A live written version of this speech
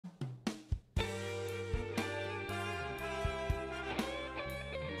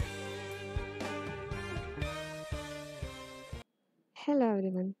Hello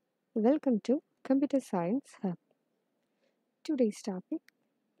everyone, welcome to Computer Science Hub. Today's topic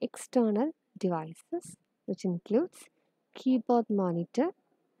external devices, which includes keyboard monitor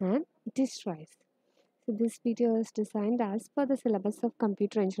and disk drives. So, this video is designed as per the syllabus of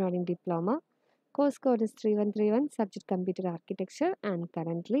Computer Engineering Diploma. Course code is 3131, subject Computer Architecture, and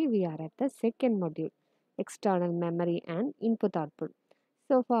currently we are at the second module external memory and input output.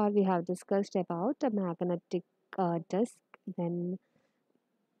 So far, we have discussed about a magnetic disk, then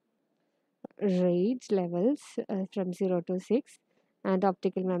RAID levels from 0 to 6 and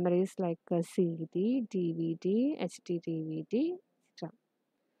optical memories like CD, DVD, HDDVD, etc.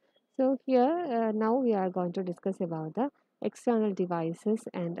 So here now we are going to discuss about the external devices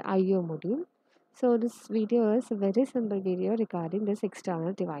and IO module. So this video is a very simple video regarding this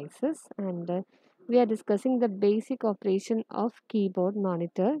external devices and we are discussing the basic operation of keyboard,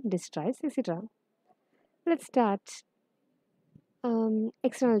 monitor, disk drives, etc. Let's start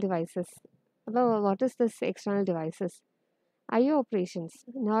external devices. What is this external devices? IO operations.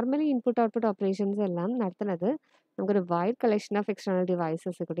 Normally input output operations എല്ലാം നടത്തുന്നത് നമുക്കൊരു wide collection of external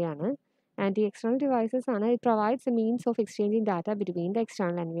devices കൂടിയാണ്. And the external devices ആണ് it provides a means of exchanging data between the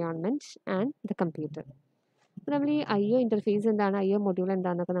external environment and the computer. അപ്പോൾ നമ്മൾ ഈ IO interface എന്താണ് IO module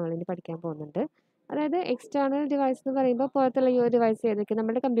എന്താണെന്നൊക്കെ നമ്മളിനി പഠിക്കാൻ പോകുന്നുണ്ട്. അതായത് എക്സ്റ്റേണൽ ഡിവൈസ് എന്ന് പറയുമ്പോൾ പുറത്തുള്ള ഈ ഒരു ഡിവൈസ് ഏതൊക്കെ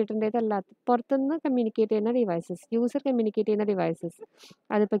നമ്മുടെ കമ്പ്യൂട്ടറിൻ്റേതല്ലാത്ത പുറത്തുനിന്ന് കമ്മ്യൂണിക്കേറ്റ് ചെയ്യുന്ന ഡിവൈസസ് യൂസർ കമ്മ്യൂണിക്കേറ്റ് ചെയ്യുന്ന ഡിവൈസസ്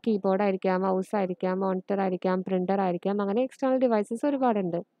അതിപ്പോൾ കീബോർഡ് ആയിരിക്കാം മൗസ് ആയിരിക്കാം മോണിറ്റർ ആയിരിക്കാം പ്രിൻ്റർ ആയിരിക്കാം അങ്ങനെ എക്സ്റ്റേണൽ ഡിവൈസസ്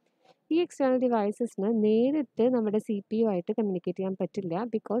ഒരുപാടുണ്ട്. ഈ എക്സ്റ്റേണൽ ഡിവൈസസിന് നേരിട്ട് നമ്മുടെ CPU ആയിട്ട് കമ്മ്യൂണിക്കേറ്റ് ചെയ്യാൻ പറ്റില്ല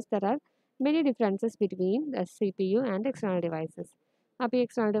because there are many differences between CPU and external devices. അപ്പോൾ ഈ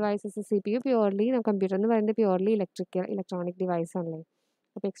external devices CPU purely computer എന്ന് പറയുന്നത് പ്യുവർലി ഇലക്ട്രോണിക് ഡിവൈസ് ആണല്ലേ.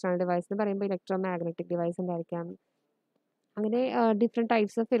 അപ്പോൾ എക്സ്റ്റേണൽ ഡിവൈസ് എന്ന് പറയുമ്പോൾ ഇലക്ട്രോ മാഗ്നറ്റിക് ഡിവൈസ് ഉണ്ടായിരിക്കാം. അങ്ങനെ different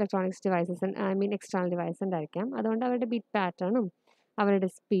types of electronics devices external device ഉണ്ടായിരിക്കാം. അതുകൊണ്ട് അവരുടെ ബിറ്റ് പാറ്റേണും അവരുടെ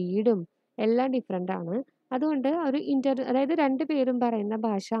സ്പീഡും എല്ലാം ഡിഫറെൻ്റ് ആണ്. അതുകൊണ്ട് ഒരു അതായത് രണ്ട് പേരും പറയുന്ന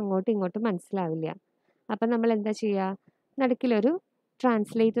ഭാഷ അങ്ങോട്ടും ഇങ്ങോട്ടും മനസ്സിലാവില്ല. അപ്പം നമ്മൾ എന്താ ചെയ്യുക, നടുക്കിലൊരു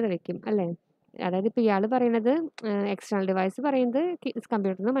ട്രാൻസ്ലേറ്റർ വെക്കും അല്ലേ. അതായത് ഇപ്പോൾ ഇയാൾ പറയുന്നത് എക്സ്റ്റേണൽ ഡിവൈസ് പറയുന്നത്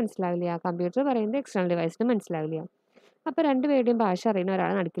കമ്പ്യൂട്ടറിന് മനസ്സിലാവില്ല, കമ്പ്യൂട്ടർ പറയുന്നത് എക്സ്റ്റേണൽ ഡിവൈസിന് മനസ്സിലാവില്ല. അപ്പോൾ രണ്ടുപേരുടെയും ഭാഷ അറിയുന്ന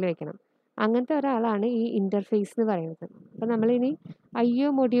ഒരാളെ നടുക്കിൽ വെക്കണം. അങ്ങനത്തെ ഒരാളാണ് ഈ ഇൻ്റർഫേസ് എന്ന് പറയുന്നത്. അപ്പോൾ നമ്മളിനി IO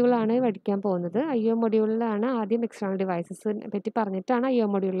മൊഡ്യൂളാണ് പഠിക്കാൻ പോകുന്നത്. IO മൊഡ്യൂളിലാണ് ആദ്യം എക്സ്റ്റേണൽ ഡിവൈസസിനെ പറ്റി പറഞ്ഞിട്ടാണ് IO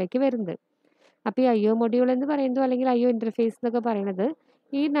മൊഡ്യൂളിലേക്ക് വരുന്നത്. അപ്പോൾ ഈ IO മൊഡ്യൂൾ എന്ന് പറയുന്നത് അല്ലെങ്കിൽ IO ഇൻ്റർഫേസ് എന്നൊക്കെ പറയുന്നത്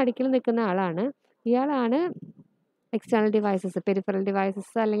ഈ നടുക്കിൽ നിൽക്കുന്ന ആളാണ്. ഇയാളാണ് എക്സ്റ്റേണൽ ഡിവൈസസ് പെരിഫറൽ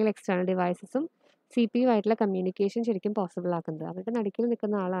ഡിവൈസസ് അല്ലെങ്കിൽ എക്സ്റ്റേണൽ ഡിവൈസസും CPU ആയിട്ടുള്ള കമ്മ്യൂണിക്കേഷൻ ശരിക്കും പോസിബിൾ ആക്കുന്നത്. അവരുടെ നടുക്കിൽ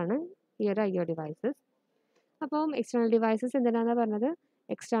നിൽക്കുന്ന ആളാണ് ഈ ഒരു IO ഡിവൈസസ്. അപ്പം എക്സ്റ്റേണൽ ഡിവൈസസ് എന്തിനാണെന്ന് പറഞ്ഞത്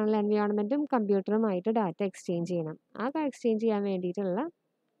എക്സ്റ്റേണൽ എൻവയോൺമെൻറ്റും കമ്പ്യൂട്ടറുമായിട്ട് ഡാറ്റ എക്സ്ചേഞ്ച് ചെയ്യണം. ആ എക്സ്ചേഞ്ച് ചെയ്യാൻ വേണ്ടിയിട്ടുള്ള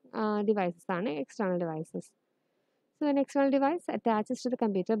ഡിവൈസസ് ആണ് external devices. So an external device attaches to the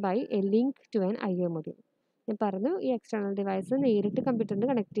computer by a link to an IO module. ഞാൻ പറഞ്ഞു ഈ എക്സ്റ്റേണൽ ഡിവൈസ് നേരിട്ട് കമ്പ്യൂട്ടറിന്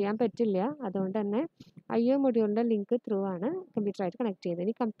കണക്ട് ചെയ്യാൻ പറ്റില്ല. അതുകൊണ്ട് തന്നെ IO മൊഡ്യൂളിൻ്റെ ലിങ്ക് ത്രൂ ആണ് കമ്പ്യൂട്ടറായിട്ട് കണക്ട് ചെയ്യുന്നത്.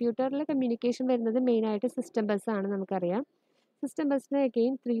 ഇനി കമ്പ്യൂട്ടറിൽ കമ്മ്യൂണിക്കേഷൻ വരുന്നത് മെയിനായിട്ട് സിസ്റ്റം ബസ് ആണ് നമുക്കറിയാം. സിസ്റ്റം ബസ്സിന്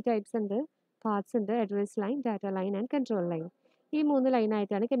അഗെയിൻ 3 ടൈപ്സ് ഉണ്ട്. പാർട്സ് ഉണ്ട്, address line, data line and control line. ഈ 3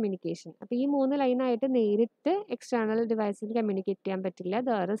 ലൈനായിട്ടാണ് കമ്മ്യൂണിക്കേഷൻ. അപ്പോൾ ഈ 3 ലൈനായിട്ട് നേരിട്ട് എക്സ്റ്റേണൽ ഡിവൈസിൽ കമ്മ്യൂണിക്കേറ്റ് ചെയ്യാൻ പറ്റില്ല.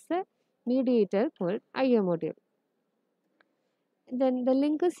 There is A mediator called IO module. Then the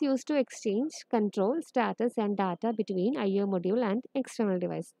link is used to exchange control, status and data between IO module and external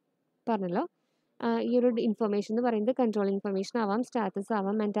device. പറഞ്ഞല്ലോ ഈ ഒരു ഇൻഫർമേഷൻ എന്ന് പറയുന്നത് കൺട്രോൾ ഇൻഫർമേഷൻ ആവാം, സ്റ്റാറ്റസ്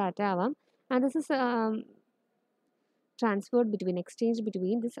ആവാം ആൻഡ് ഡാറ്റ ആവാം. And this is transferred between exchange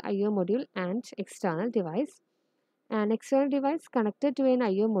between this IO module and external device. An external device connected to an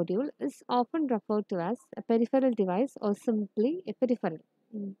IO module is often referred to as a peripheral device or simply a peripheral.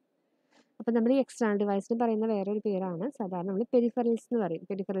 അപ്പോൾ നമ്മൾ ഈ external ഡിവൈസിന് പറയുന്ന വേറൊരു പേരാണ് സാധാരണ നമ്മൾ peripherals എന്ന് പറയും,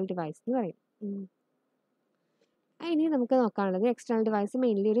 പെരിഫറൽ ഡിവൈസ് എന്ന് പറയും. ഇനി നമുക്ക് നോക്കാനുള്ളത് എക്സ്റ്റേണൽ ഡിവൈസ്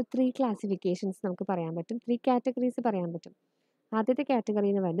മെയിൻലി ഒരു 3 ക്ലാസിഫിക്കേഷൻസ് നമുക്ക് പറയാൻ പറ്റും, 3 കാറ്റഗറീസ് പറയാൻ പറ്റും. ആദ്യത്തെ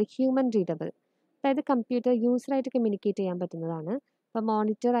കാറ്റഗറി എന്ന് പറയുന്നത് ഹ്യൂമൻ റീഡബിൾ, അതായത് കമ്പ്യൂട്ടർ യൂസറായിട്ട് കമ്മ്യൂണിക്കേറ്റ് ചെയ്യാൻ പറ്റുന്നതാണ്. ഇപ്പോൾ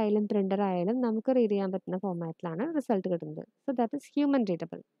മോണിറ്റർ ആയാലും പ്രിൻ്റർ ആയാലും നമുക്ക് റീഡ് ചെയ്യാൻ പറ്റുന്ന ഫോമാറ്റിലാണ് റിസൾട്ട് കിട്ടുന്നത്. So that is human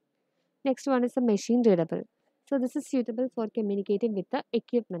readable. Next one is A machine readable. So this is suitable for communicating with the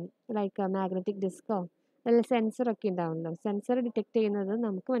equipment like a magnetic disc അല്ലെങ്കിൽ സെൻസർ ഒക്കെ ഉണ്ടാവുമല്ലോ. സെൻസർ ഡിറ്റക്ട് ചെയ്യുന്നത്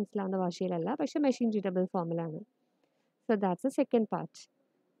നമുക്ക് മനസ്സിലാവുന്ന ഭാഷയിലല്ല, പക്ഷേ മെഷീൻ റീഡബിൾ ഫോമിലാണ്. So that's A second part.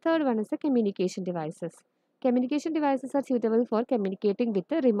 Third one is A communication devices. Communication devices are suitable for communicating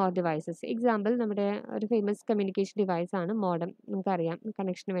with remote devices. Example നമ്മുടെ ഒരു ഫേമസ് കമ്മ്യൂണിക്കേഷൻ ഡിവൈസ് ആണ് മോഡം. നമുക്കറിയാം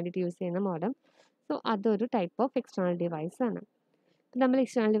കണക്ഷന് വേണ്ടിയിട്ട് യൂസ് ചെയ്യുന്ന മോഡം. സോ അതൊരു ടൈപ്പ് ഓഫ് എക്സ്റ്റേണൽ ഡിവൈസ് ആണ്. നമ്മൾ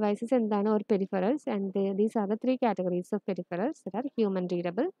external devices എന്താണ് or peripherals, and these are the 3 categories of peripherals that are human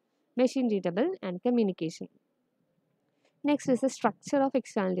readable, machine readable and communication. Next is the structure of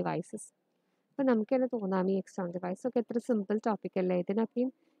external devices. അപ്പോൾ നമുക്ക് തന്നെ തോന്നാം ഈ external device ഒക്കെ എത്ര സിമ്പിൾ ടോപ്പിക് അല്ലേ, ഇതിനൊക്കെയും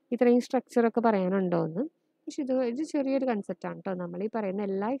ഇത്രയും സ്ട്രക്ചറൊക്കെ പറയാനുണ്ടോ എന്ന്. പക്ഷെ ഇത് ചെറിയൊരു കൺസെപ്റ്റാണ് കേട്ടോ. നമ്മൾ ഈ പറയുന്ന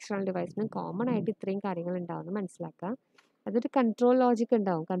എല്ലാ എക്സ്റ്റേണൽ ഡിവൈസിനും കോമൺ ആയിട്ട് ഇത്രയും കാര്യങ്ങൾ ഉണ്ടാവുമെന്ന് മനസ്സിലാക്കാം. അതൊരു കൺട്രോൾ ലോജിക്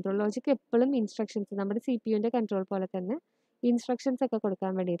ഉണ്ടാവും. കൺട്രോൾ ലോജിക് എപ്പോഴും ഇൻസ്ട്രക്ഷൻസ്, നമ്മുടെ CPU കൺട്രോൾ പോലെ തന്നെ ഇൻസ്ട്രക്ഷൻസ് ഒക്കെ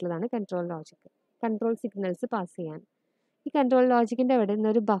കൊടുക്കാൻ വേണ്ടിയിട്ടുള്ളതാണ് control logic. Control signals pass ചെയ്യാൻ. ഈ കൺട്രോൾ ലോജിക്കിൻ്റെ അവിടെ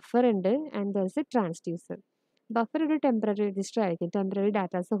നിന്നൊരു ബഫർ ഉണ്ട് and there is A transducer. Buffer ഒരു ടെമ്പററി രജിസ്റ്റർ ആയിരിക്കും, ടെമ്പററി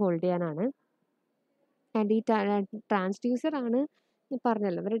ഡാറ്റാസ് ഹോൾഡ് ചെയ്യാനാണ്. ആൻഡ് ഈ ട്രാൻസ്ഡ്യൂസർ ആണ്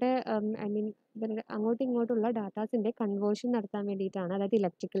പറഞ്ഞല്ലോ ഇവരുടെ ഐ മീൻ ഇവരുടെ അങ്ങോട്ടും ഇങ്ങോട്ടുള്ള ഡാറ്റാസിൻ്റെ കൺവേർഷൻ നടത്താൻ വേണ്ടിയിട്ടാണ്. അതായത്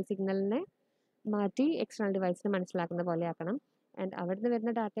ഇലക്ട്രിക്കൽ സിഗ്നലിനെ മാറ്റി എക്സ്റ്റേണൽ ഡിവൈസിന് മനസ്സിലാക്കുന്ന പോലെ ആക്കണം, ആൻഡ് അവിടെ നിന്ന്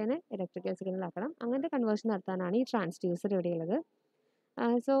വരുന്ന ഡാറ്റേനെ ഇലക്ട്രിക്കൽ സിഗ്നലാക്കണം. അങ്ങനത്തെ കൺവേർഷൻ നടത്താനാണ് ഈ ട്രാൻസ്ഡ്യൂസർ ഇവിടെയുള്ളത്.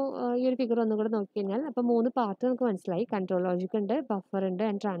 സോ ഈ ഒരു ഫിഗർ ഒന്നും കൂടെ നോക്കിക്കഴിഞ്ഞാൽ അപ്പോൾ 3 പാർട്ട് നമുക്ക് മനസ്സിലായി. കൺട്രോൾ ലോജിക് ഉണ്ട്, ബഫർ ഉണ്ട്,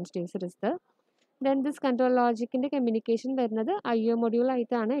 and transducer is the. Then this control ലോജിക്കിൻ്റെ communication വരുന്നത് IO മൊഡ്യൂൾ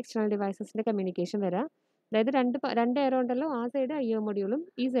ആയിട്ടാണ് എക്സ്റ്റേണൽ ഡിവൈസസിൻ്റെ കമ്മ്യൂണിക്കേഷൻ വരിക. അതായത് രണ്ട് എയറോ ഉണ്ടല്ലോ, ആ സൈഡ് IO മൊഡ്യൂളും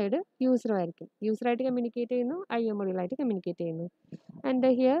ഈ സൈഡ് യൂസറും ആയിരിക്കും. യൂസറായിട്ട് കമ്മ്യൂണിക്കേറ്റ് ചെയ്യുന്നു, IO മൊഡ്യൂളായിട്ട് കമ്മ്യൂണിക്കേറ്റ് ചെയ്യുന്നു. And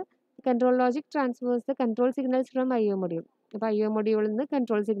here control logic transfers the control signals from IO module. അപ്പോൾ IO മൊഡ്യൂളിൽ നിന്ന്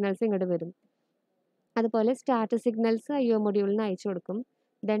കൺട്രോൾ സിഗ്നൽസ് ഇങ്ങോട്ട് വരും. അതുപോലെ സ്റ്റാറ്റസ് സിഗ്നൽസ് IO മൊഡ്യൂളിന് അയച്ചു കൊടുക്കും.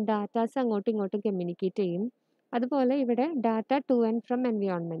 ദെൻ ഡാറ്റാസ് അങ്ങോട്ടും ഇങ്ങോട്ടും കമ്മ്യൂണിക്കേറ്റ് ചെയ്യും. അതുപോലെ ഇവിടെ data two and from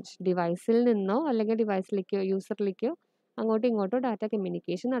environment, ഡിവൈസിൽ നിന്നോ അല്ലെങ്കിൽ ഡിവൈസിലേക്കോ യൂസറിലേക്കോ അങ്ങോട്ടും ഇങ്ങോട്ടോ ഡാറ്റ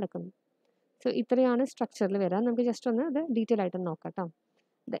കമ്മ്യൂണിക്കേഷൻ നടക്കുന്നു. സോ ഇത്രയാണ് സ്ട്രക്ചറിൽ വരാം. നമുക്ക് ജസ്റ്റ് ഒന്ന് അത് ഡീറ്റെയിൽ ആയിട്ട് നോക്കാം കേട്ടോ.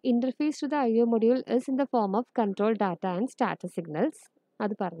 The interface to the IO module is in the form of control data and status signals.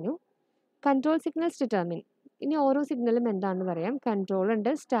 അത് പറഞ്ഞു. Control signals determine. ഇനി ഓരോ സിഗ്നലും എന്താണെന്ന് പറയാം. കൺട്രോൾ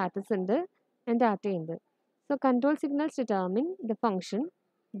ഉണ്ട്, സ്റ്റാറ്റസ് ഉണ്ട്, ആൻഡ് ഡാറ്റ ഉണ്ട്. So control signals determine the function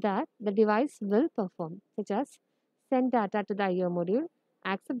that the device will perform, such as send data to the IO module,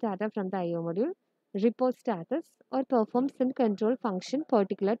 accept data from the IO module, report status, or perform some control function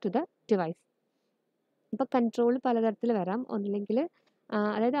particular to the device. ഇപ്പോൾ control പലതരത്തിൽ വരാം. ഒന്നില്ലെങ്കിൽ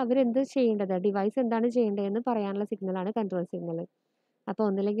അതായത് അവരെന്ത് ചെയ്യേണ്ടത്, device എന്താണ് ചെയ്യേണ്ടതെന്ന് പറയാനുള്ള സിഗ്നലാണ് കൺട്രോൾ സിഗ്നൽ. അപ്പോൾ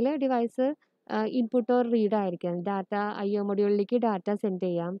ഒന്നില്ലെങ്കിൽ ഡിവൈസ് ഇൻപുട്ട് ഓർ റീഡ് ആയിരിക്കാം, ഡാറ്റ IO മൊഡ്യൂളിലേക്ക് ഡാറ്റ സെൻഡ്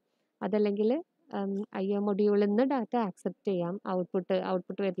ചെയ്യാം. അതല്ലെങ്കിൽ IO മൊഡ്യൂളിൽ നിന്ന് ഡാറ്റ ആക്സെപ്റ്റ് ചെയ്യാം.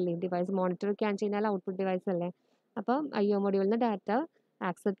 ഔട്ട്പുട്ട് വരില്ലേ, device monitor can ചെയ്യുന്നാൽ output device അല്ലേ. അപ്പം IO മൊഡ്യൂളിൽ നിന്ന് ഡാറ്റ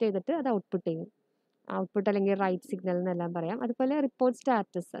ആക്സെപ്റ്റ് ചെയ്തിട്ട് അത് ഔട്ട്പുട്ട് ചെയ്യും. ഔട്ട്പുട്ട് അല്ലെങ്കിൽ റൈറ്റ് സിഗ്നൽ എന്നെല്ലാം പറയാം. അതുപോലെ റിപ്പോർട്ട്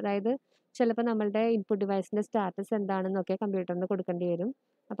സ്റ്റാറ്റസ്, അതായത് ചിലപ്പോൾ നമ്മളുടെ ഇൻപുട്ട് ഡിവൈസിൻ്റെ സ്റ്റാറ്റസ് എന്താണെന്നൊക്കെ കമ്പ്യൂട്ടറിന് കൊടുക്കേണ്ടി വരും.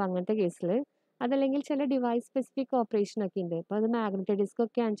 അപ്പോൾ അങ്ങനത്തെ കേസിൽ. അതല്ലെങ്കിൽ ചില ഡിവൈസ് സ്പെസിഫിക് ഓപ്പറേഷൻ ഒക്കെ ഉണ്ട്. ഇപ്പോൾ അത് മാഗ്നറ്റിക് ഡിസ്ക്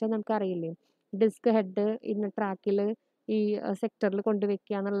ഒക്കെ ആണെന്ന് വെച്ചാൽ നമുക്കറിയില്ലേ, ഡിസ്ക് ഹെഡ് ഇന്ന ട്രാക്കിൽ ഈ സെക്ടറിൽ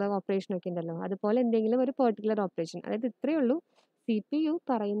കൊണ്ടുവയ്ക്കുക എന്നുള്ള ഓപ്പറേഷനൊക്കെ ഉണ്ടല്ലോ. അതുപോലെ എന്തെങ്കിലും ഒരു പെർട്ടിക്കുലർ ഓപ്പറേഷൻ, അതായത് ഇത്രയേ ഉള്ളൂ. CPU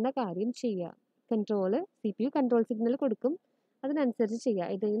പറയുന്ന കാര്യം ചെയ്യുക. CPU കൺട്രോൾ സിഗ്നൽ കൊടുക്കും, അതിനനുസരിച്ച് ചെയ്യുക.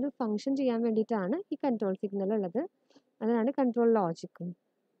 ഏതെങ്കിലും ഫംഗ്ഷൻ ചെയ്യാൻ വേണ്ടിയിട്ടാണ് ഈ കൺട്രോൾ സിഗ്നൽ ഉള്ളത്. അതാണ് control ലോജിക്കും.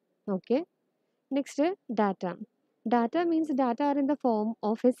 Okay, next data. Data means data are in the form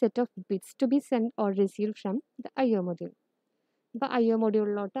of A set of bits to be send or receive from the IO module. ഇപ്പോൾ IO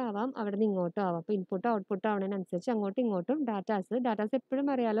മൊഡ്യൂളിലോട്ട് ആവാം, അവിടെ നിന്ന് ഇങ്ങോട്ടും ആവാം. അപ്പോൾ ഇൻപുട്ട് ഔട്ട്പുട്ട് ആവുന്നതിനനുസരിച്ച് അങ്ങോട്ടും ഇങ്ങോട്ടും ഡാറ്റാസ് എപ്പോഴും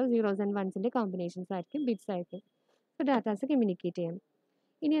അറിയാലോ, സീറോസ് ആൻഡ് വൺസിൻ്റെ കോമ്പിനേഷൻസ് ആയിരിക്കും, ബിറ്റ്സ് ആയിരിക്കും. അപ്പോൾ ഡാറ്റാസ് കമ്മ്യൂണിക്കേറ്റ് ചെയ്യാം.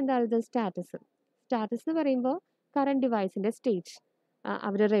 ഇനി എന്താണ് സ്റ്റാറ്റസ്. സ്റ്റാറ്റസ് എന്ന് പറയുമ്പോൾ കറണ്ട് ഡിവൈസിൻ്റെ സ്റ്റേറ്റ്,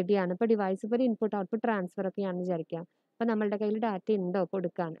 അവർ റെഡിയാണ്. ഇപ്പോൾ ഡിവൈസ് ഇപ്പോൾ ഒരു ഇൻപുട്ട് ഔട്ട്പുട്ട് ട്രാൻസ്ഫർ ഒക്കെയാണെന്ന് വിചാരിക്കാം. അപ്പോൾ നമ്മളുടെ കയ്യിൽ ഡാറ്റ ഉണ്ടോ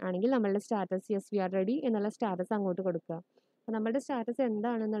കൊടുക്കാൻ ആണെങ്കിൽ നമ്മളുടെ status yes we are ready എന്നുള്ള സ്റ്റാറ്റസ് അങ്ങോട്ട് കൊടുക്കുക. അപ്പോൾ നമ്മളുടെ സ്റ്റാറ്റസ്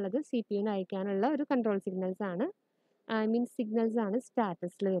എന്താണെന്നുള്ളത് CPU അയക്കാനുള്ള ഒരു കൺട്രോൾ സിഗ്നൽസ് ആണ്, സിഗ്നൽസ് ആണ്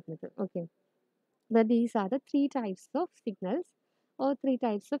സ്റ്റാറ്റസിൽ വരുന്നത്. Okay, these are the 3 types of signals or 3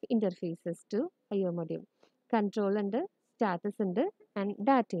 types of interfaces to IO module. Control ഉണ്ട്, സ്റ്റാറ്റസ് ഉണ്ട്, ആൻഡ്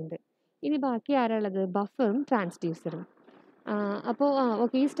ഡാറ്റ ഉണ്ട്. ഇനി ബാക്കി ആരാളുള്ളത്, ബഫറും ട്രാൻസ്ഡ്യൂസറും. അപ്പോൾ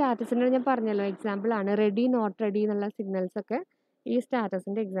ഓക്കെ, ഈ സ്റ്റാറ്റസിൻ്റെ ഞാൻ പറഞ്ഞല്ലോ എക്സാമ്പിൾ ആണ്, റെഡി നോട്ട് റെഡി എന്നുള്ള സിഗ്നൽസ് ഒക്കെ ഈ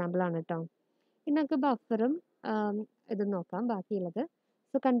സ്റ്റാറ്റസിൻ്റെ എക്സാമ്പിൾ ആണ് കേട്ടോ. ഇനി നമുക്ക് ബഫറും ഇത് നോക്കാം ബാക്കിയുള്ളത്.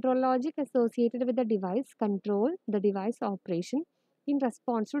 So control logic associated with the device control the device operation in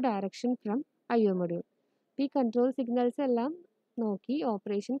response to direction from IO module. ഈ കൺട്രോൾ സിഗ്നൽസ് എല്ലാം നോക്കി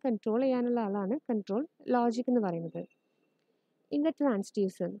ഓപ്പറേഷൻ കൺട്രോൾ ചെയ്യാനുള്ള ആളാണ് കൺട്രോൾ ലോജിക് എന്ന് പറയുന്നത്. In the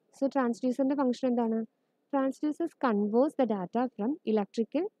transducer. So ട്രാൻസ്ഡ്യൂസറിൻ്റെ function എന്താണ്? Transducers converse the data from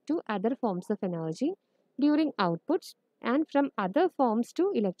electrical to other forms of energy during outputs and from other forms to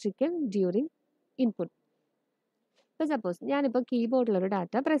electrical during input. ഇപ്പോൾ suppose ഞാനിപ്പോൾ കീബോർഡിലൊരു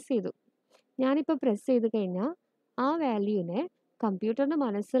data press ചെയ്തു. ഞാനിപ്പോൾ press ചെയ്ത് കഴിഞ്ഞാൽ ആ വാല്യൂവിനെ കമ്പ്യൂട്ടറിന്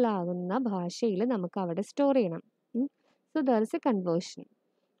മനസ്സിലാകുന്ന ഭാഷയിൽ നമുക്ക് അവിടെ സ്റ്റോർ ചെയ്യണം. So there is A conversion.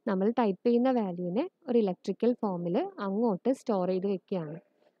 നമ്മൾ ടൈപ്പ് ചെയ്യുന്ന വാല്യൂവിനെ ഒരു ഇലക്ട്രിക്കൽ ഫോമിൽ അങ്ങോട്ട് സ്റ്റോർ ചെയ്ത് വെക്കുകയാണ്.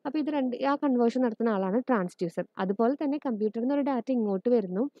 അപ്പോൾ ആ കൺവേർഷൻ നടത്തുന്ന ആളാണ് ട്രാൻസ്ഡ്യൂസർ. അതുപോലെ തന്നെ കമ്പ്യൂട്ടറിൽ നിന്ന് ഒരു ഡാറ്റ ഇങ്ങോട്ട്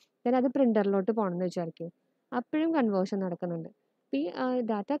വരുന്നു, then അത് പ്രിൻ്ററിലോട്ട് പോകണമെന്ന് വിചാരിക്കും. അപ്പോഴും കൺവേർഷൻ നടക്കുന്നുണ്ട്. ഈ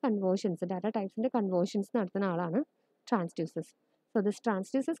ഡാറ്റ കൺവേർഷൻസ്, ഡാറ്റ ടൈപ്സിൻ്റെ കൺവേർഷൻസ് നടത്തുന്ന ആളാണ് transducers. So this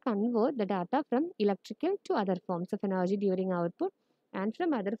transducers convert the data from electrical to other forms of energy during output and from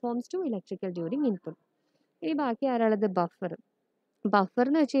other forms to electrical during input. ഇനി ബാക്കി ആരാളത്? ബഫർ. ബഫർ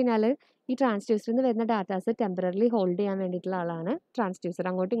എന്ന് വെച്ച് കഴിഞ്ഞാൽ ഈ ട്രാൻസ്ഡ്യൂസറിൽ നിന്ന് വരുന്ന ഡാറ്റാസ് ടെമ്പററി ഹോൾഡ് ചെയ്യാൻ വേണ്ടിയിട്ടുള്ള ആളാണ് ട്രാൻസ്ഡ്യൂസർ.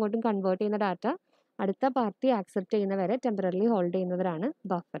 അങ്ങോട്ടും ഇങ്ങോട്ടും കൺവേർട്ട് ചെയ്യുന്ന ഡാറ്റ അടുത്ത പാർട്ടി ആക്സെപ്റ്റ് ചെയ്യുന്നവരെ ടെമ്പററി ഹോൾഡ് ചെയ്യുന്നവരാണ്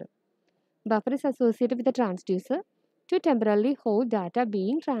buffer. Buffer is associated with the transducer to temporarily hold data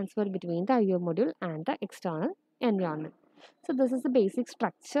being transferred between the IO module and the external environment. So this is the basic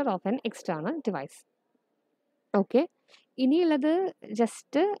structure of an external device. Okay, ഇനിയുള്ളത്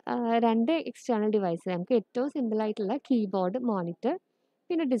just രണ്ട് external device. നമുക്ക് ഏറ്റവും സിമ്പിളായിട്ടുള്ള keyboard, monitor,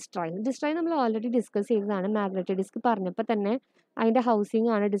 പിന്നെ destroy. Destroy നമ്മൾ already discuss ചെയ്തതാണ്. Magnetic disk പറഞ്ഞപ്പോൾ തന്നെ അതിൻ്റെ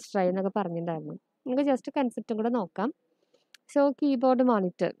ഹൗസിംഗ് ആണ് ഡിസ്ട്രോയ് എന്നൊക്കെ പറഞ്ഞിട്ടുണ്ടായിരുന്നു. നമുക്ക് ജസ്റ്റ് കൺസെപ്റ്റും കൂടെ നോക്കാം. സോ കീബോർഡ്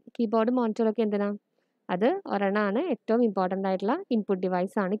മോണിറ്ററൊക്കെ എന്തിനാണ്? അത് ഒരെണ്ണമാണ് ഏറ്റവും ഇമ്പോർട്ടൻ്റ് ആയിട്ടുള്ള ഇൻപുട്ട്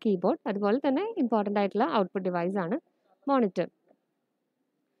ഡിവൈസ് ആണ് കീബോർഡ്. അതുപോലെ തന്നെ ഇമ്പോർട്ടൻ്റ് ആയിട്ടുള്ള ഔട്ട്പുട്ട് ഡിവൈസ് ആണ് monitor.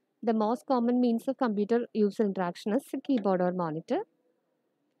 The most common means of computer user interaction is keyboard or monitor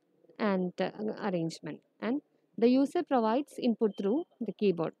and arrangement. And the user provides input through the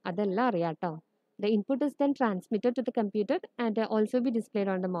keyboard. അതെല്ലാം അറിയാം കേട്ടോ. The input is then transmitted to the computer and also be displayed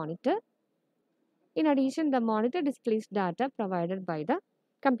on the monitor. In addition, the monitor displays data provided by the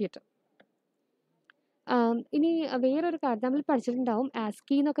computer. ഇനി വേറൊരു കാര്യം നമ്മൾ പഠിച്ചിട്ടുണ്ടാവും,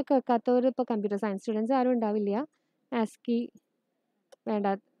 ASCII എന്നൊക്കെ കേൾക്കാത്തവർ ഇപ്പോൾ computer science students ആരും ഉണ്ടാവില്ല.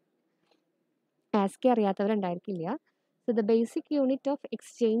 ASCII അറിയാത്തവരുണ്ടായിരിക്കില്ല. So the basic unit of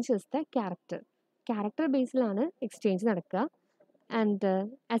exchange is the character ബേസിലാണ് exchange നടക്കുക. And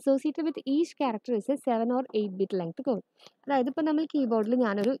associated with each character is A 7 or 8 bit length code. അതായത് ഇപ്പോൾ നമ്മൾ കീബോർഡിൽ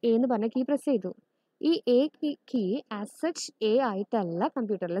ഞാനൊരു എ എന്ന് പറഞ്ഞ കീ പ്രസ് ചെയ്തു. ഈ A key as such A ആയിട്ടല്ല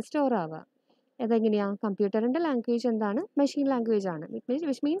കമ്പ്യൂട്ടറിൽ സ്റ്റോർ ആവുക. അതെങ്ങനെയാണ്? കമ്പ്യൂട്ടറിൻ്റെ ലാംഗ്വേജ് എന്താണ്? മെഷീൻ ലാംഗ്വേജ് ആണ്.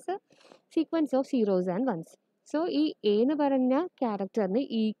 Which means sequence of zeros and once. So ഈ എ എന്ന് പറഞ്ഞ ക്യാരക്ടറിന്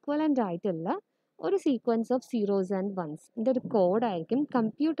ഈക്വലൻ്റ് ആയിട്ടുള്ള ഒരു സീക്വൻസ് ഓഫ് സീറോസ് ആൻഡ് വൺസിൻ്റെ ഒരു കോഡായിരിക്കും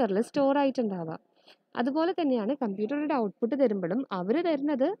കമ്പ്യൂട്ടറിൽ സ്റ്റോർ ആയിട്ടുണ്ടാവുക. അതുപോലെ തന്നെയാണ് കമ്പ്യൂട്ടറുടെ ഔട്ട്പുട്ട് തരുമ്പോഴും അവർ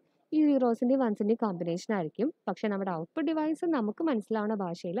തരുന്നത് ഈ സീറോസിൻ്റെയും വൺസിൻ്റെയും കോമ്പിനേഷൻ ആയിരിക്കും. പക്ഷേ നമ്മുടെ ഔട്ട്പുട്ട് ഡിവൈസ് നമുക്ക് മനസ്സിലാവുന്ന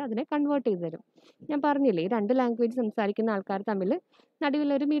ഭാഷയിൽ അതിനെ കൺവേർട്ട് ചെയ്ത് തരും. ഞാൻ പറഞ്ഞില്ലേ, ഈ രണ്ട് ലാംഗ്വേജ് സംസാരിക്കുന്ന ആൾക്കാർ തമ്മിൽ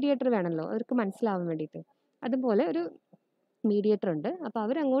നടുവിലൊരു മീഡിയേറ്റർ വേണമല്ലോ അവർക്ക് മനസ്സിലാവാൻ വേണ്ടിയിട്ട്. അതുപോലെ ഒരു മീഡിയേറ്റർ ഉണ്ട്. അപ്പോൾ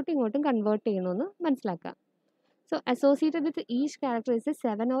അവർ അങ്ങോട്ടും ഇങ്ങോട്ടും കൺവേർട്ട് ചെയ്യണമെന്ന് മനസ്സിലാക്കുക. So associated with each character is a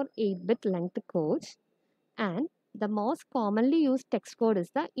 7 or 8 bit length code, and the most commonly used text code is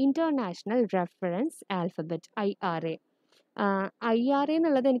the International Reference Alphabet, IRA. IRA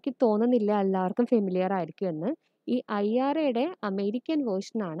എന്നുള്ളത് എനിക്ക് തോന്നുന്നില്ല എല്ലാവർക്കും ഫെമിലിയർ ആയിരിക്കും എന്ന്. ഈ IRAയുടെ American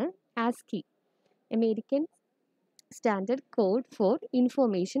വേർഷനാണ് ASCII, American standard code for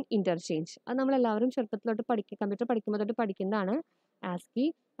information interchange. അത് നമ്മളെല്ലാവരും ചെറുപ്പത്തിലോട്ട് computer പഠിക്കുമ്പോൾ തൊട്ട് പഠിക്കുന്നതാണ് ആസ്കി.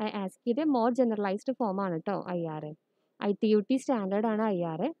 ആസ്കിയുടെ മോർ ജനറലൈസ്ഡ് ഫോമാണ് കേട്ടോ IRA. ITUT സ്റ്റാൻഡേർഡ് ആണ്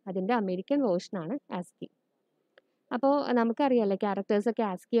IRA, അതിൻ്റെ അമേരിക്കൻ വേർഷനാണ് ആസ്കി. അപ്പോൾ നമുക്കറിയാമല്ലേ ക്യാരക്ടേഴ്സൊക്കെ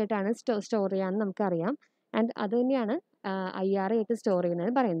ആസ്കി ആയിട്ടാണ് സ്റ്റോർ ചെയ്യാമെന്ന് നമുക്കറിയാം. ആൻഡ് അത് തന്നെയാണ് IRA ആയിട്ട് സ്റ്റോർ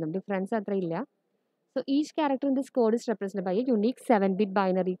ചെയ്യുന്നത് പറയുന്നത്. Difference അത്രയില്ല. So each character in this code is represented by A unique 7 bit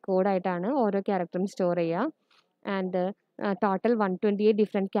binary കോഡായിട്ടാണ് ഓരോ ക്യാരക്ടറും സ്റ്റോർ ചെയ്യുക. ആൻഡ് ടോട്ടൽ 128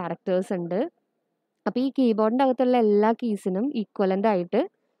 ഡിഫറെൻറ്റ് ക്യാരക്ടേഴ്സ് ഉണ്ട്. അപ്പോൾ ഈ കീബോർഡിൻ്റെ അകത്തുള്ള എല്ലാ കീസിനും ഈക്വലൻ്റ് ആയിട്ട്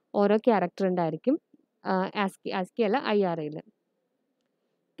ഓരോ ക്യാരക്ടർ ഉണ്ടായിരിക്കും ആസ്കി അല്ല IRAയിൽ.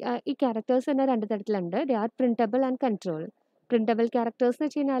 ഈ ക്യാരക്ടേഴ്സ് തന്നെ രണ്ട് തരത്തിലുണ്ട്. They are printable and control. Printable characters എന്ന്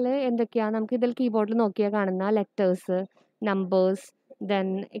വെച്ച് കഴിഞ്ഞാൽ എന്തൊക്കെയാണ്? നമുക്ക് ഇതിൽ കീബോർഡിൽ നോക്കിയാൽ കാണുന്ന letters, numbers, then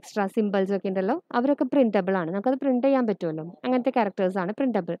extra symbols ഒക്കെ ഉണ്ടല്ലോ, അവരൊക്കെ പ്രിൻറ്റബിൾ ആണ്. നമുക്കത് പ്രിൻറ്റ് ചെയ്യാൻ പറ്റുമല്ലോ. അങ്ങനത്തെ ക്യാരക്ടേഴ്സാണ്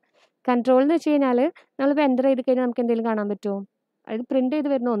പ്രിൻറ്റബിൾ. കൺട്രോൾ എന്ന് വെച്ച് കഴിഞ്ഞാൽ നമ്മളിപ്പോൾ എൻ്റർ ചെയ്ത് കഴിഞ്ഞാൽ നമുക്ക് എന്തെങ്കിലും കാണാൻ പറ്റുമോ? അതായത് പ്രിൻറ്റ് ചെയ്ത്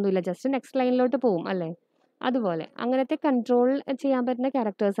വരുന്ന ഒന്നുമില്ല, ജസ്റ്റ് നെക്സ്റ്റ് ലൈനിലോട്ട് പോവും അല്ലേ? അതുപോലെ അങ്ങനത്തെ കൺട്രോൾ ചെയ്യാൻ പറ്റുന്ന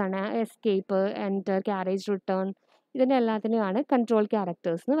ക്യാരക്ടേഴ്സാണ് എസ്കേപ്പ്, എൻ്റർ, ക്യാരേജ്, റിട്ടേൺ. ഇതിൻ്റെ എല്ലാത്തിനെയാണ് കൺട്രോൾ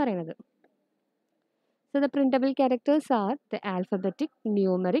ക്യാരക്ടേഴ്സ് എന്ന് പറയുന്നത്. So the printable characters are the alphabetic,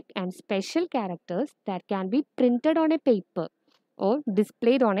 numeric and special characters that can be printed on a paper or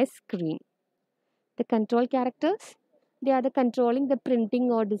displayed on a screen. The control characters, they are the controlling the printing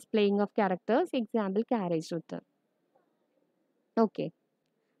or displaying of characters. Example, carriage, return. Okay.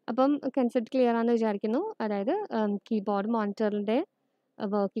 അപ്പം concept clear ആണെന്ന് വിചാരിക്കുന്നു. അതായത് keyboard മോണിറ്ററിൻ്റെ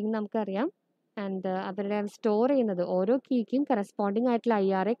working നമുക്കറിയാം. And അവരുടെ store ചെയ്യുന്നത് ഓരോ കീക്കും corresponding ആയിട്ടുള്ള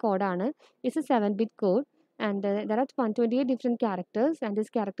IRA കോഡാണ്. It's A 7 bit code and there are 128 different characters and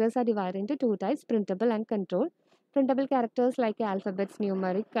these characters are divided into two types, printable and control. Printable characters like alphabets,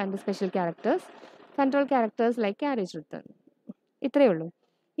 numeric and special characters. Control characters like carriage, return. ഇത്രയേ ഉള്ളൂ.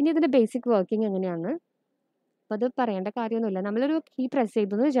 ഇനി ഇതിൻ്റെ basic working എങ്ങനെയാണ്? അപ്പോൾ അത് പറയേണ്ട കാര്യമൊന്നുമില്ല. നമ്മളൊരു കീ പ്രസ്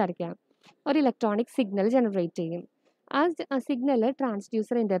ചെയ്തു എന്ന് വിചാരിക്കാം. ഒരു ഇലക്ട്രോണിക് സിഗ്നൽ ജനറേറ്റ് ചെയ്യും. ആ സിഗ്നൽ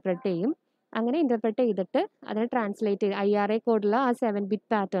ട്രാൻസ്ഡ്യൂസർ ഇൻ്റർപ്രറ്റ് ചെയ്യും. അങ്ങനെ ഇൻ്റർപ്രറ്റ് ചെയ്തിട്ട് അതിനെ ട്രാൻസ്ലേറ്റ് ചെയ്ത് IRA കോഡുള്ള ആ 7-bit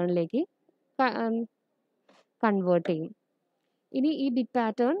പാറ്റേണിലേക്ക് കൺവേർട്ട് ചെയ്യും. ഇനി ഈ bit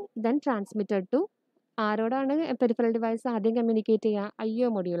pattern then transmitted to ആരോടാണ് പെരിഫറൽ ഡിവൈസ് ആദ്യം കമ്മ്യൂണിക്കേറ്റ് ചെയ്യുക? IO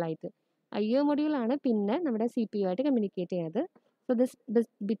മൊഡ്യൂളായിട്ട്. IO മൊഡ്യൂളാണ് പിന്നെ നമ്മുടെ CPU ആയിട്ട് കമ്മ്യൂണിക്കേറ്റ് ചെയ്യുന്നത്. So this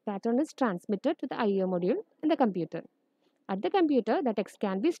bit pattern is transmitted to the IO module in the computer. At the computer, the text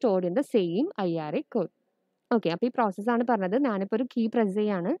can be stored in the same IRA code. Okay, അപ്പോൾ ഈ പ്രോസസ്സാണ് പറഞ്ഞത്. ഞാനിപ്പോൾ ഒരു കീ പ്രസ്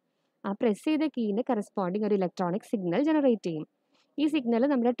ചെയ്യാണ്. ആ പ്രസ് ചെയ്ത കീന് കറസ്പോണ്ടിങ് ഒരു ഇലക്ട്രോണിക് സിഗ്നൽ ജനറേറ്റ് ചെയ്യും. ഈ സിഗ്നൽ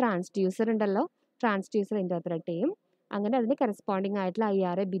നമ്മുടെ ട്രാൻസ്ഡ്യൂസർ ഉണ്ടല്ലോ, ട്രാൻസ്ഡ്യൂസർ ഇൻ്റർപ്രറ്റ് ചെയ്യും. അങ്ങനെ അതിന് കറസ്പോണ്ടിങ് ആയിട്ടുള്ള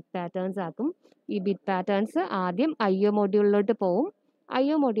IRA ബിറ്റ് പാറ്റേൺസ് ആക്കും. ഈ ബിറ്റ് പാറ്റേൺസ് ആദ്യം IO മൊഡ്യൂളിലോട്ട് പോവും.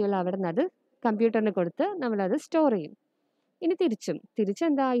 IO മൊഡ്യൂൾ അവിടെ നിന്ന് അത് കമ്പ്യൂട്ടറിന് കൊടുത്ത് നമ്മളത് സ്റ്റോർ ചെയ്യും. ഇനി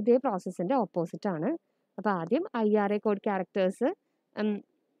തിരിച്ചെന്താ ഇതേ പ്രോസസ്സിൻ്റെ ഓപ്പോസിറ്റാണ്. അപ്പോൾ ആദ്യം IRA code characters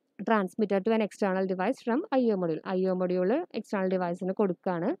transmitted to an external device from IO module. IO module external ഡിവൈസിന്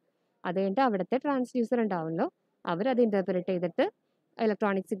കൊടുക്കുകയാണ്. അത് കഴിഞ്ഞിട്ട് അവിടുത്തെ ട്രാൻസ്ഡ്യൂസർ ഉണ്ടാവുമല്ലോ, അവരത് ഇൻ്റർപ്രറ്റ് ചെയ്തിട്ട്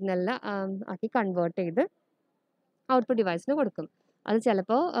ഇലക്ട്രോണിക് സിഗ്നലിൽ ആക്കി കൺവേർട്ട് ചെയ്ത് ഔട്ട്പുട്ട് ഡിവൈസിന് കൊടുക്കും. അത്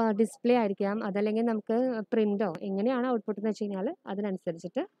ചിലപ്പോൾ ഡിസ്പ്ലേ ആയിരിക്കാം, അതല്ലെങ്കിൽ നമുക്ക് പ്രിൻ്റോ, എങ്ങനെയാണ് ഔട്ട്പുട്ട് എന്ന് വെച്ച് കഴിഞ്ഞാൽ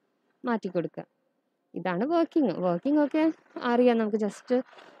അതിനനുസരിച്ചിട്ട് മാറ്റി കൊടുക്കുക. ഇതാണ് വർക്കിംഗ് ഒക്കെ അറിയാം, നമുക്ക് ജസ്റ്റ്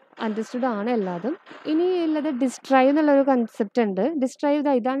അണ്ടർസ്റ്റുഡ് ആണ് എല്ലാതും. ഇനി ഉള്ളത് ഡിസ്ക് ഡ്രൈവ് എന്നുള്ളൊരു കൺസെപ്റ്റ് ഉണ്ട്.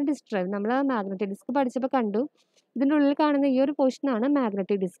 ഇതാണ് ഡിസ്ക് ഡ്രൈവ്. നമ്മൾ മാഗ്നറ്റിക് ഡിസ്ക് പഠിച്ചപ്പോൾ കണ്ടു. ഇതിൻ്റെ ഉള്ളിൽ കാണുന്ന ഈ ഒരു പോർഷനാണ്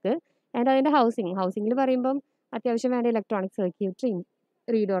മാഗ്നറ്റിക് ഡിസ്ക്. ആൻഡ് അതിൻ്റെ ഹൗസിങ്ങിൽ പറയുമ്പം അത്യാവശ്യം വേണ്ട electronic സർക്യൂട്ടറിയും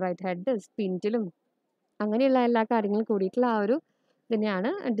read or write head, സ്പിൻഡിലും അങ്ങനെയുള്ള എല്ലാ കാര്യങ്ങളും കൂടിയിട്ടുള്ള ആ ഒരു ഇതിനെയാണ്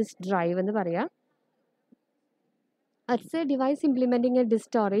ഡിസ്ക് ഡ്രൈവ് എന്ന് പറയുക. It's A device implementing A disk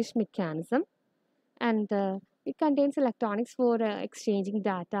storage mechanism and it contains electronics for exchanging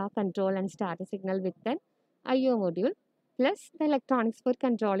data, control and status signal with an IO module plus the electronics for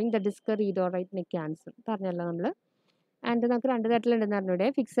controlling the disk read or write mechanism. പറഞ്ഞല്ലോ നമ്മൾ. And നമുക്ക് രണ്ട് തരത്തിലുണ്ടെന്ന് പറഞ്ഞൂടെ,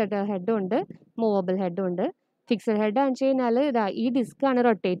 fixed ഹെഡും ഉണ്ട്, movable ഹെഡും ഉണ്ട്. Fixed head എന്ന് വെച്ച് കഴിഞ്ഞാൽ ഈ ഡിസ്ക് ആണ്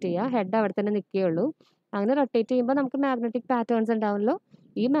റൊട്ടേറ്റ് ചെയ്യുക, ഹെഡ് അവിടെ തന്നെ നിൽക്കുകയുള്ളൂ. അങ്ങനെ റൊട്ടേറ്റ് ചെയ്യുമ്പോൾ നമുക്ക് മാഗ്നറ്റിക് പാറ്റേൺസ് ഉണ്ടാവുമല്ലോ,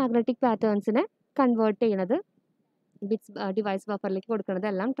 ഈ മാഗ്നറ്റിക് പാറ്റേൺസിനെ കൺവേർട്ട് ചെയ്യണത് ബിറ്റ്സ് ഡിവൈസ് ബഫറിലേക്ക് കൊടുക്കുന്നത്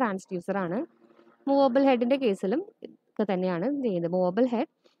എല്ലാം ട്രാൻസ്ഡ്യൂസറാണ്. മൂവബിൾ ഹെഡിൻ്റെ കേസിലും ഒക്കെ തന്നെയാണ് ചെയ്യുന്നത്. Movable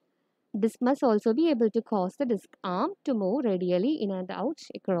head disk must also be able to cause the disk arm to move radially in and out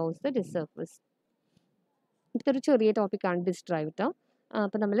across the disk surface. ഇതൊരു ചെറിയ ടോപ്പിക്കാണ് ഡിസ്ക് ഡ്രൈവ് കേട്ടോ.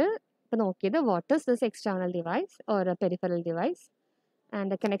 അപ്പോൾ നമ്മൾ ഇപ്പോൾ നോക്കിയത് what is this external device or peripheral device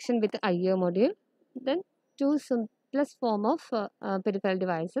and connection with IO module. Then two simplest form of peripheral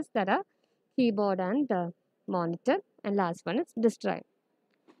devices that are keyboard and monitor, and last one is disk drive.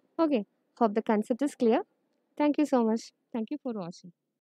 Okay. Hope the concept is clear. Thank you so much. Thank you for watching.